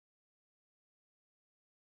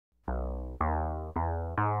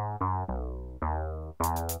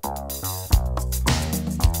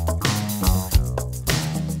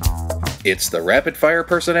It's the rapid-fire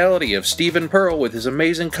personality of Stephen Pearl with his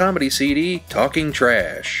amazing comedy CD, Talking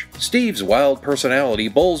Trash. Steve's wild personality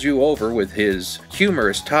bowls you over with his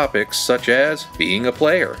humorous topics such as being a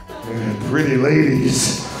player. Pretty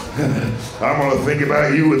ladies, I'm gonna think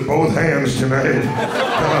about you with both hands tonight.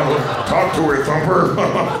 Talk to her, Thumper.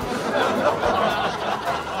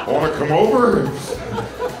 Wanna come over?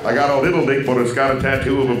 I got a little dick, but it's got a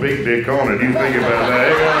tattoo of a big dick on it. You think about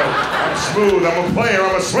that. I'm smooth, I'm a player,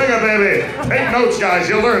 I'm a swinger, baby. Take notes, guys,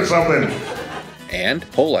 you'll learn something. And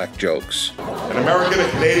Polak jokes. An American, a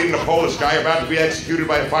Canadian, and a Polish guy are about to be executed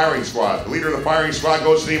by a firing squad. The leader of the firing squad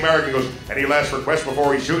goes to the American, goes, any last request before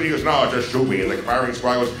we shoot? He goes, no, just shoot me. And the firing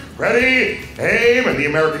squad goes, ready, aim, and the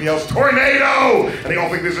American yells, tornado! And they all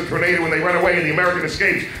think there's a tornado when they run away and the American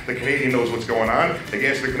escapes. The Canadian knows what's going on. They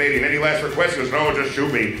ask the Canadian, any last request? He goes, no, just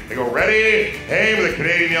shoot me. They go, ready, aim, and the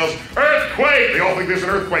Canadian yells, earthquake! They all think there's an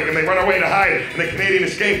earthquake and they run away to hide, and the Canadian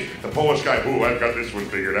escapes. The Polish guy, ooh, I've got this one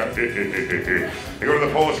figured out. They go to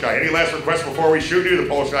the Polish guy, any last request before we shoot you? The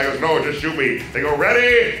Polish guy goes, no, just shoot me. They go,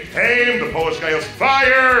 ready, aim, the Polish guy yells,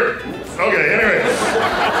 fire! Okay, anyway.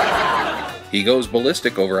 He goes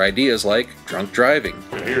ballistic over ideas like drunk driving.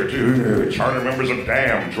 Here, too, charter members of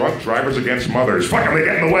DAM, drunk drivers against mothers. Fuck them, they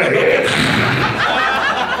get in the way. If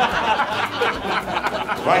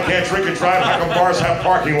I can't drink and drive, how come bars have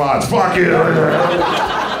parking lots? Fuck you!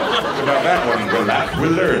 About that one,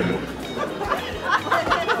 we'll learn.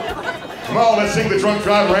 Come on, let's sing the drunk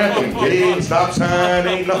driver anthem. Getting stop sign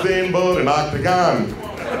ain't nothing but an octagon.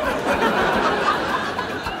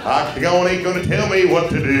 Octagon ain't gonna tell me what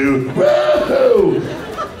to do. Whoa!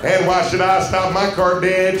 And why should I stop my car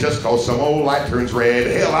dead? Just cause some old light turns red.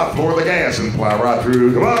 Hell, I'll floor the gas and plow right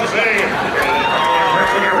through. Come on, sing!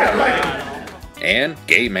 And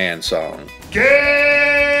gay man song.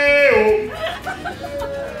 Gay!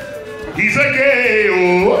 He's a gay!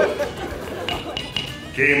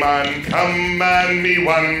 Gay man, come and me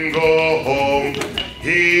one go home.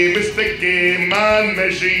 Hey, Mr. Gay man,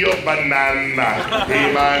 measure your banana.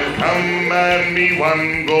 Hey man, come and me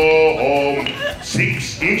one go home.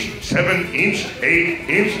 6 inch, 7 inch, 8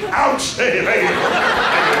 inch, ouch! Hey.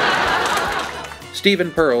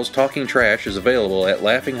 Stephen Pearl's Talking Trash is available at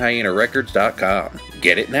LaughingHyenaRecords.com.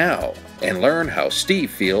 Get it now and learn how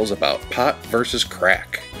Steve feels about pot versus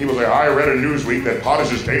crack. People say, I read in Newsweek that pot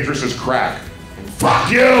is as dangerous as crack.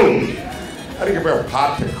 Fuck you! How do you compare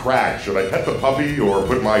pot to crack? Should I pet the puppy or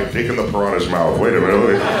put my dick in the piranha's mouth? Wait a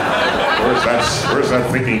minute. Where's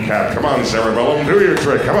that thinking cap? Come on, Cerebellum, do your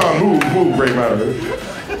trick. Come on, move, great matter.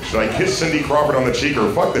 Should I kiss Cindy Crawford on the cheek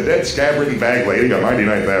or fuck the dead scab-ridden bag lady on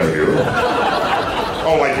 99th Avenue?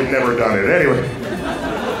 Oh, like you've never done it. Anyway.